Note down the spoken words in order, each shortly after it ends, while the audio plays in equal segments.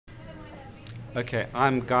Okay,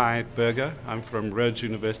 I'm Guy Berger. I'm from Rhodes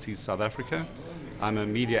University, South Africa. I'm a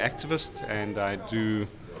media activist and I do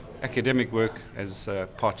academic work as a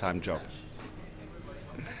part-time job.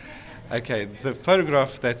 Okay, the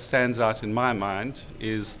photograph that stands out in my mind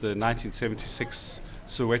is the 1976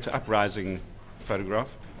 Soweto uprising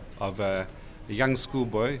photograph of a young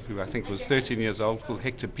schoolboy who I think was 13 years old, called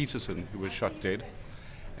Hector Pietersen, who was shot dead.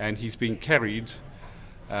 And he's being carried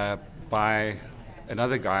by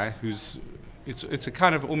another guy who's it's a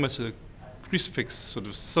kind of almost a crucifix sort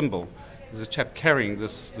of symbol. There's a chap carrying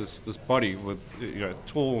this body with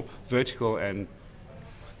tall, vertical, and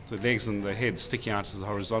the legs and the head sticking out as the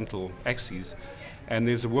horizontal axes. And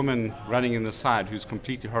there's a woman running in the side who's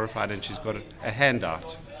completely horrified, and she's got a hand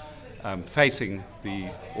out facing the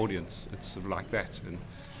audience. It's sort of like that. And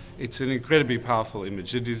it's an incredibly powerful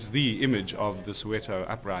image. It is the image of the Soweto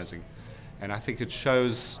uprising. And I think it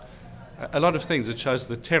shows a lot of things. It shows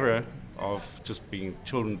the terror of just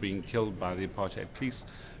children being killed by the apartheid police,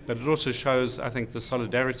 but it also shows, I think, the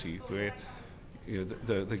solidarity where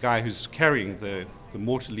the guy who's carrying the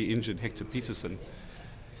mortally injured Hector Pietersen,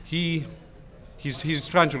 he's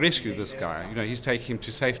trying to rescue this guy. He's taking him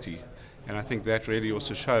to safety, and I think that really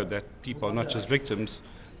also showed that people are not just victims,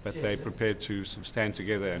 but they're prepared to sort of stand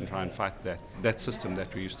together and try and fight that system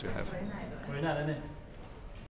that we used to have.